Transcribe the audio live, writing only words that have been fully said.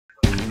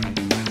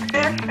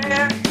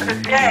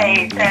the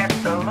day that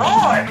the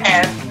Lord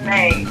has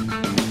made.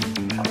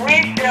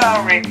 We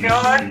shall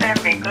rejoice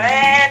and be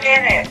glad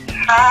in it.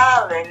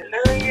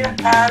 Hallelujah,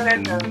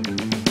 hallelujah.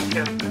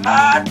 To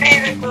God be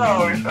the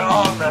glory for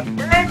all the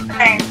good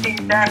things He's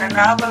done in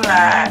our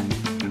lives.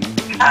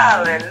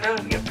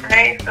 Hallelujah,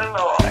 praise the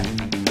Lord.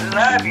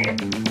 Love you.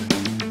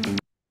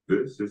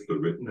 This is the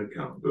written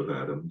account of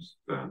Adam's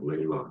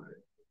family line.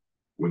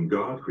 When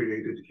God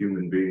created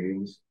human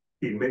beings,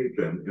 He made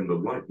them in the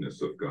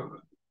likeness of God.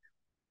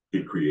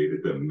 He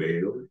created them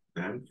male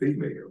and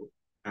female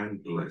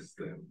and blessed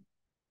them.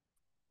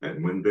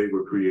 And when they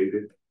were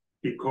created,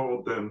 He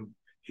called them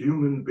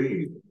human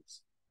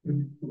beings.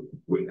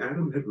 When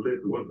Adam had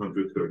lived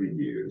 130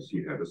 years,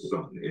 he had a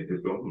son in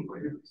his own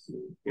likeness,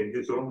 in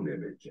his own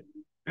image,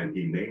 and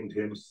he named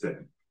him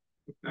Seth.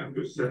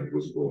 After Seth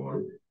was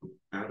born,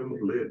 Adam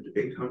lived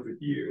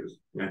 800 years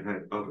and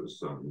had other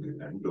sons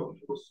and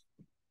daughters.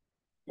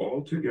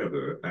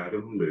 Altogether,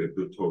 Adam lived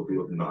a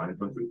total of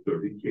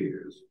 930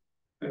 years,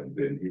 and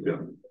then he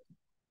died.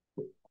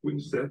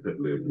 When Seth had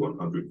lived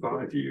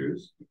 105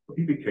 years,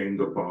 he became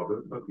the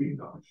father of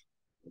Enosh.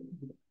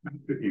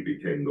 After he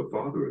became the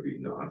father of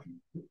Enosh,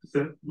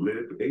 Seth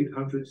lived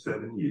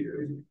 807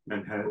 years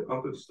and had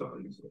other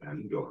sons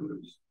and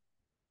daughters.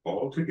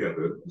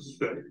 Altogether,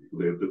 Seth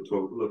lived a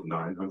total of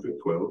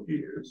 912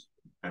 years,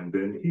 and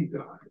then he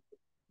died.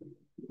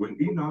 When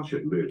Enosh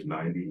had lived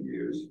 90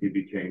 years, he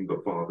became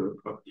the father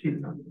of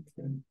Kenan.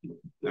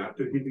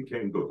 After he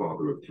became the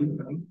father of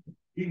Kenan,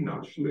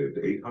 Enosh lived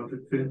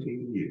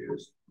 815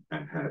 years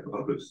and had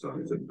other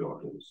sons and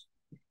daughters.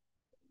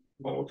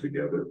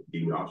 Altogether,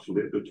 Enosh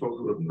lived a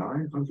total of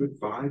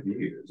 905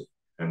 years,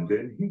 and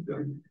then he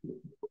died.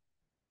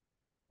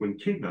 When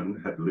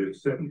Kenan had lived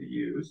 70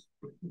 years,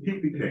 he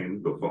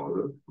became the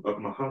father of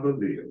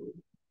Mahalaleel.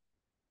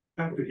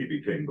 After he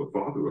became the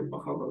father of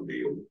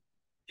Mahalaleel,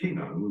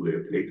 Kenan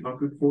lived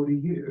 840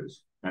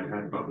 years and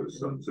had other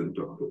sons and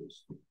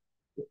daughters.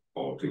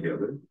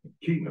 Altogether,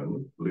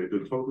 Kenan lived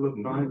a total of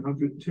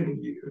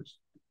 910 years,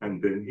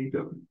 and then he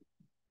died.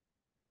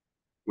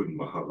 When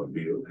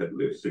Mahalaleel had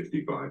lived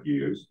 65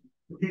 years,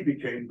 he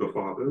became the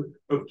father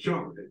of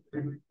Jared.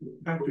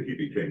 After he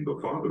became the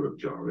father of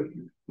Jared,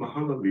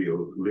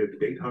 Mahalaleel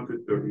lived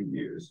 830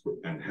 years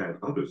and had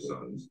other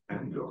sons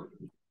and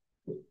daughters.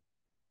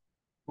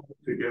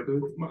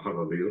 Together,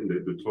 Mahalaleel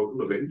lived a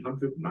total of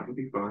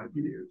 895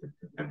 years,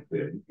 and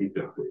then he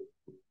died.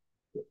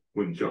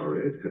 When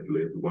Jared had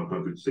lived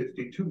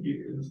 162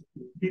 years,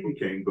 he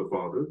became the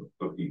father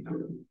of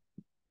Enoch.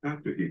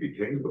 After he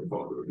became the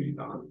father of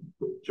Enoch,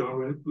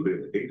 Jared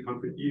lived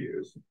 800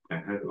 years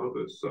and had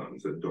other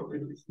sons and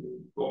daughters.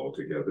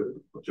 Altogether,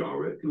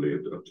 Jared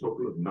lived a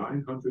total of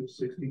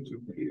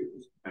 962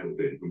 years, and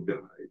then he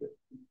died.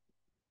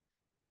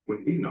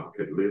 When Enoch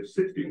had lived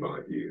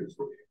 65 years,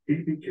 he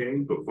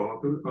became the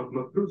father of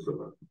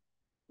Methuselah.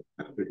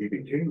 After he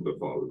became the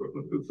father of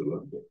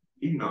Methuselah,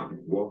 Enoch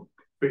walked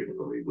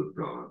faithfully with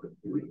God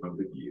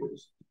 300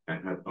 years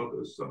and had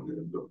other sons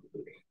and daughters.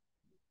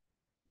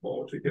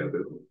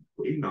 Altogether,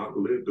 Enoch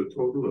lived a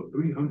total of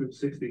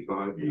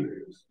 365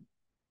 years.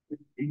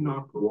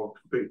 Enoch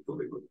walked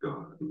faithfully with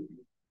God.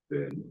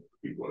 Then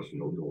he was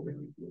no more,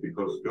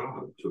 because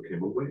God took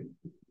him away.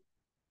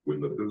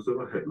 When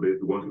Methuselah had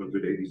lived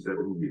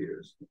 187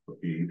 years,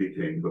 he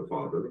became the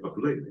father of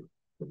Lamech.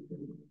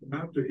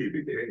 After he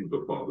became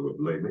the father of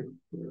Lamech,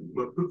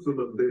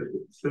 Methuselah lived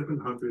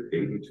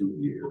 782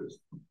 years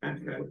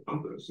and had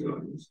other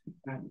sons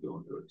and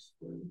daughters.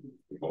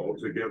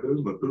 Altogether,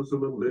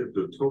 Methuselah lived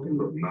a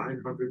total of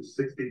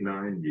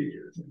 969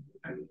 years,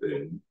 and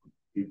then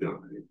he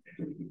died.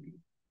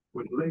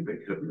 When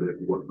Lamech had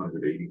lived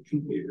 182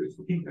 years,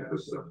 he had a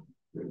son.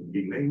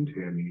 He named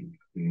him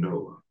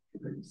Noah,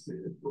 and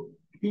said,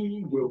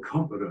 "He will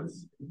comfort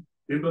us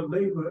in the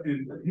labor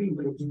and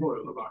painful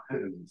toil of our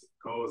hands,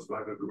 caused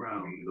by the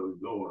ground the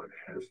Lord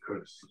has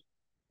cursed."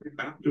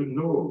 After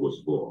Noah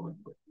was born,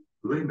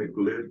 Lamech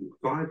lived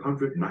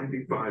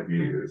 595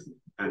 years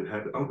and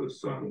had other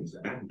sons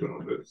and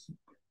daughters.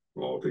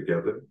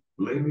 Altogether,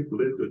 Lamech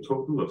lived a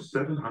total of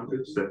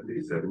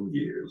 777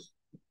 years.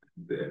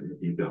 Then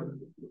he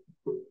died.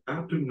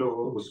 After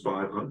Noah was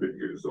 500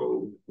 years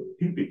old,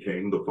 he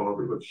became the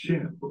father of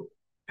Shem,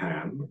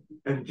 Ham,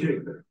 and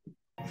Japheth.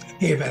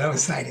 Hey, everybody, I'm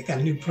excited. Got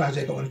a new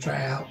project I want to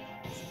try out.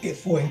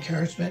 It's for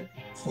encouragement,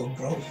 for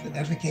growth, and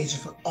edification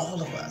for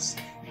all of us.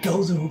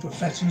 Those who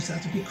profess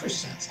themselves to be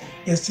Christians.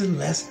 Is to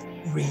let's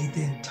read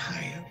the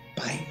entire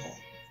Bible.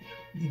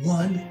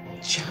 One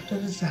chapter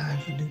at a time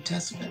for New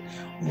Testament.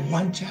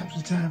 One chapter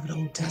at a time for the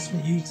Old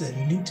Testament. Use the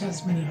New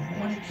Testament in the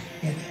morning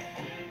and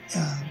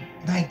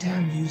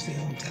nighttime use the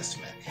Old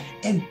Testament.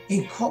 And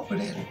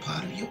incorporate it as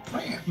part of your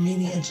prayer.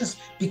 Meaning it just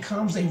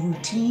becomes a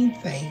routine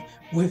thing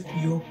with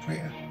your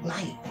prayer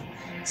life.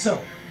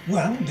 So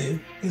what I'm gonna do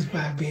is,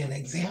 by being an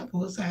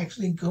example, is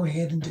actually go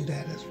ahead and do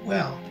that as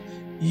well,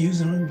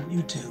 using on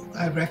YouTube.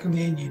 I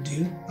recommend you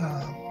do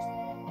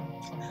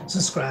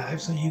subscribe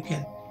so you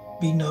can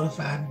be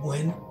notified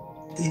when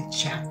the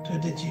chapter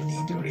that you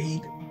need to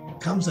read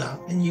comes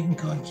up and you can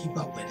go and keep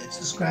up with it.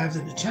 Subscribe to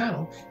the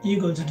channel. You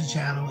go to the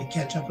channel and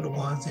catch up with the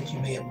ones that you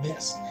may have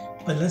missed.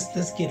 But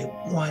let's get it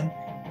one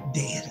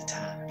day at a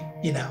time,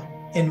 you know.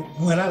 And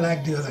what I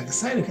like to do is, like I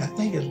said, I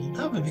think I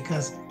love it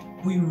because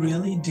we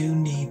really do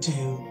need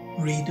to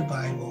read the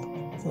Bible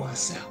for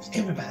ourselves.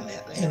 Everybody,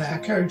 and I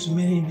encourage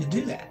many of you to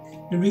do that.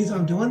 The reason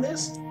I'm doing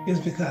this is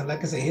because,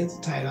 like I say, here's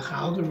the title: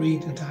 How to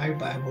Read the Entire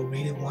Bible.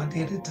 Read it one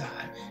day at a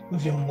time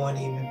with your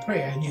morning evening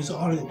prayer, and use an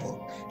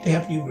audiobook to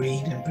help you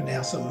read and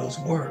pronounce some of those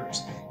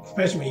words,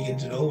 especially when you get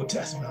into the Old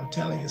Testament. I'm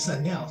telling you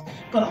something else.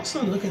 But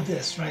also look at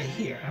this right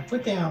here. I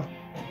put down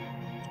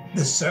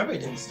the survey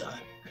that was done.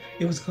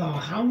 It was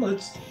called How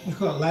Much, we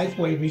call it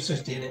Lifeway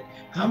Research did it.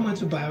 How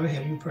much of the Bible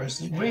have you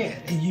personally read?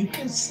 And you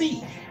can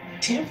see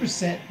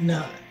 10%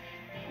 none,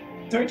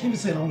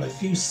 13% on a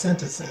few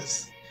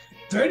sentences,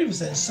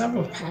 30%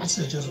 several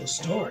passages or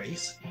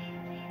stories,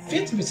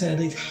 50% at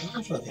least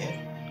half of it,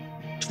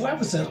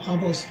 12%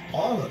 almost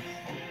all of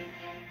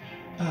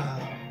it,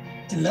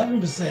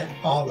 11%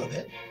 all of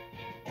it,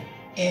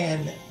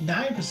 and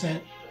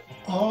 9%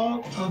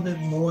 all of it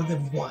more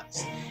than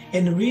once.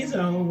 And the reason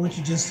I don't want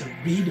you just to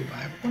read the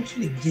Bible, I want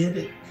you to get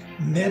it,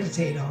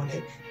 meditate on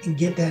it, and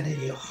get that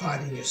in your heart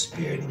and your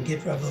spirit, and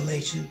get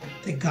revelation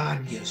that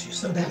God gives you.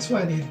 So that's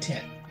why the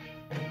intent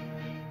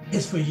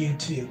is for you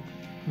to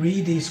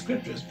read these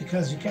scriptures,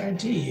 because I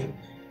guarantee you,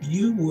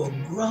 you will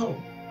grow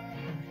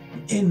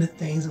in the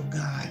things of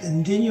God.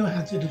 And then you don't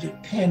have to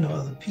depend on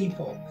other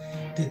people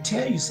to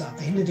tell you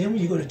something. And then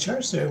when you go to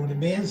church there, when the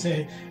man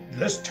said,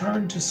 let's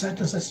turn to such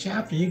and such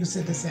chapter, you can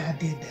sit there and say, I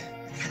did that.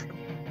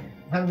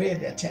 I read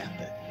that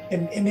chapter.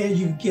 And then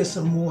you get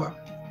some more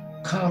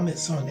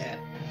comments on that,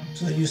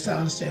 so that you start to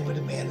understand what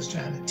the man is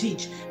trying to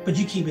teach. But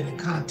you keep it in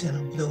content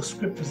of those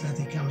scriptures as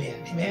they come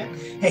in. Amen?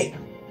 Hey,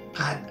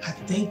 I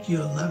think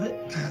you'll love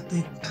it.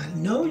 I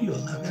know you'll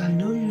love it. I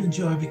know you'll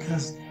enjoy it,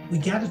 because we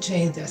got to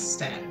change that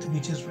stat that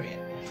we just read.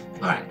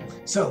 All right,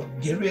 so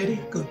get ready.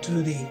 Go to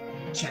the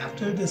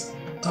chapter that's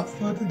up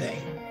for today.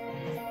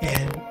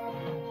 And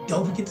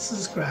don't forget to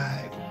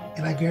subscribe.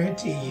 And I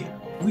guarantee you,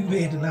 we've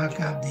been able to knock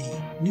out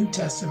the New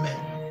Testament,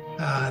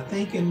 I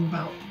think in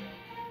about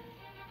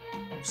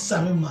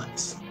 7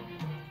 months.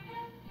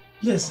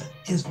 Listen,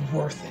 it's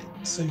worth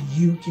it, so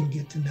you can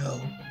get to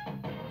know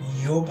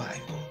your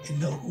Bible and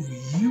know who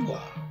you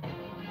are.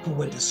 But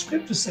what the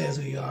scripture says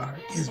who you are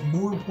is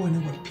more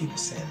important than what people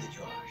say that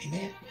you are.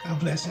 Amen? God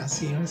bless you. I'll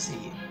see you and see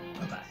you.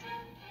 Bye-bye.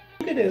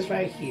 Look at this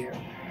right here.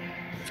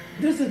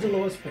 This is the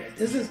Lord's Prayer.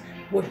 This is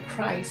what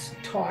Christ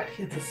taught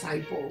his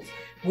disciples,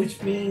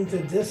 which means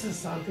that this is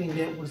something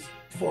that was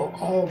for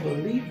all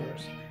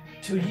believers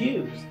to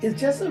use. It's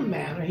just a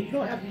matter, you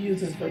don't have to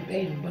use this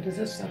verbatim, but it's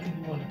just something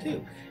you want to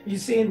do. You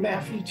see in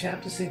Matthew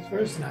chapter 6,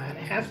 verse 9,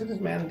 after this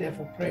manner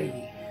therefore pray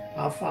ye,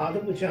 our Father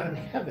which art in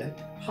heaven,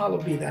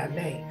 hallowed be thy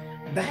name.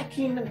 Thy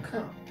kingdom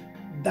come,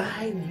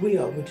 thy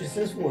will, which is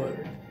this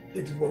word,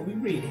 which is what we're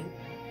reading,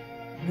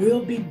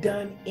 will be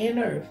done in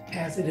earth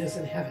as it is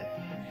in heaven.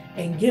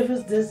 And give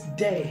us this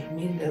day,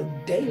 meaning the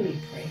daily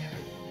prayer.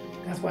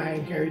 That's why I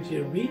encourage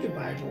you to read the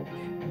Bible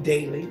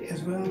daily,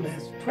 as well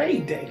as pray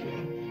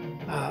daily.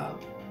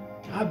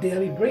 Our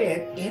daily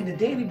bread, and the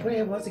daily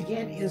bread, once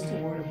again, is the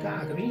Word of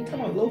God. I mean, you're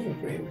talking about loaf of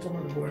bread, we're talking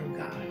about the Word of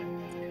God.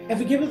 And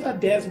forgive us our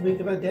debts, and we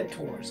forgive our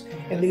debtors,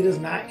 and lead us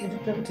not into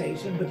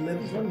temptation, but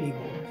deliver us from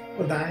evil.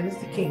 For thine is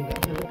the kingdom,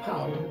 and the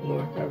power, and the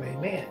glory forever.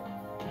 Amen.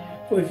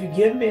 For if you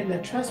give men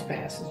their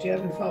trespasses, your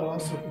heavenly Father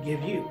also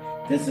forgive you.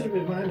 This is a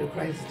reminder of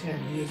Christ is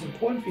telling you. It's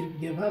important for you to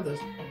forgive others,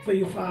 for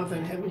your Father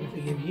in heaven will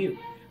forgive you.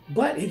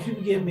 But if you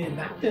forgive men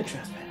not their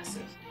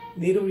trespasses,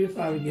 neither will your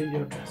Father forgive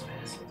your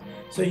trespasses.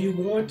 So you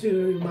want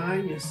to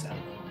remind yourself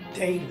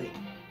daily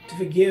to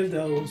forgive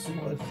those who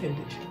have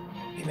offended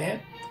you.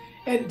 Amen?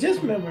 And just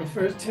remember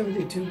 1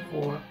 Timothy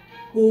 2:4,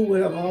 who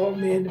will have all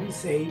men to be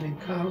saved and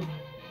come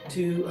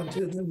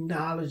unto the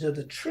knowledge of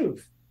the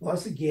truth.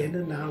 Once again, the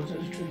knowledge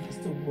of the truth is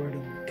the Word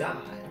of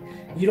God.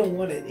 You don't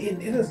want it,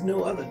 there's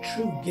no other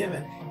truth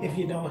given if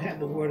you don't have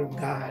the Word of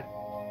God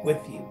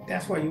with you.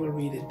 That's why you want to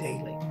read it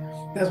daily.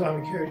 That's why I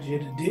encourage you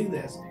to do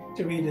this,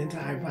 to read the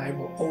entire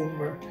Bible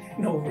over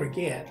and over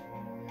again.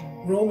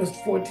 Romans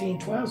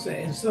 14:12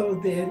 says, and so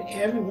then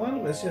every one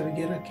of us shall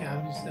give an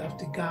account of himself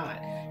to God.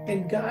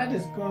 And God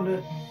is going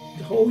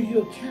to hold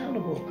you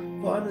accountable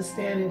for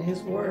understanding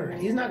his word.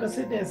 He's not going to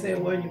sit there and say,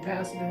 well, your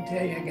pastor didn't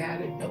tell you I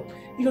got it. No.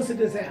 He's going to sit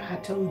there and say, I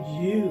told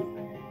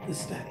you to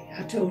study.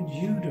 I told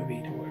you to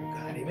read the word of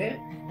God.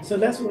 Amen? So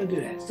let's want to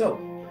do that. So,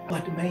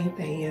 but the main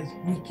thing is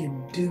we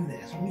can do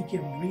this. We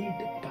can read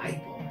the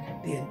Bible,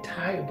 the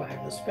entire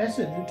Bible,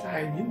 especially the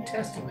entire New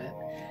Testament,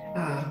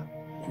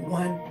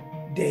 one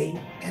day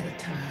at a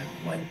time,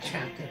 one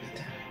chapter at a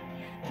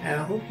time. And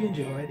I hope you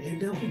enjoy it. And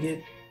don't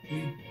forget,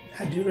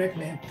 I do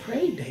recommend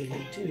pray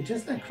daily too.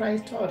 Just like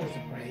Christ taught us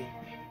to pray.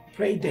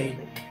 Pray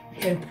daily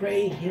and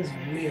pray his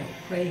will,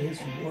 pray his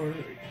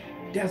word.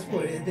 That's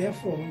what,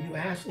 therefore, when you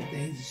ask for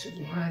things, it should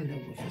line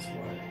up with his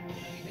word.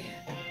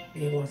 Amen.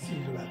 And he wants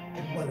you to love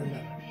one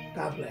another.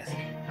 God bless.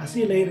 I'll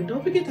see you later.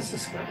 Don't forget to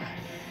subscribe.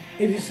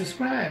 If you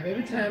subscribe,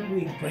 every time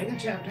we bring a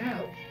chapter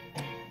out,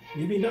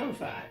 you'll be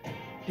notified.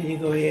 Then you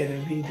go ahead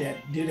and read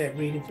that, do that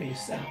reading for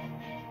yourself.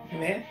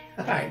 Amen?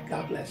 All right,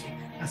 God bless you.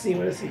 I'll see you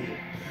when I see you.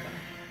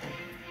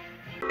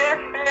 This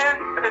is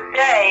the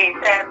day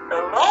that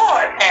the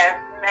Lord has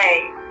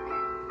made.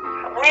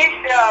 We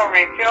shall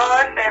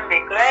rejoice and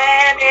be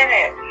glad in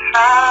it.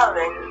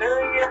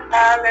 Hallelujah,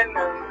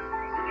 hallelujah.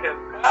 To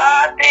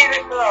God be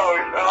the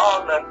glory for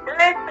all the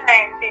good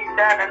things He's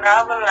done in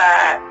our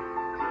lives.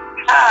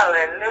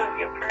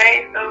 Hallelujah,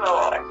 praise the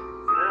Lord.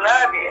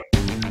 Love you.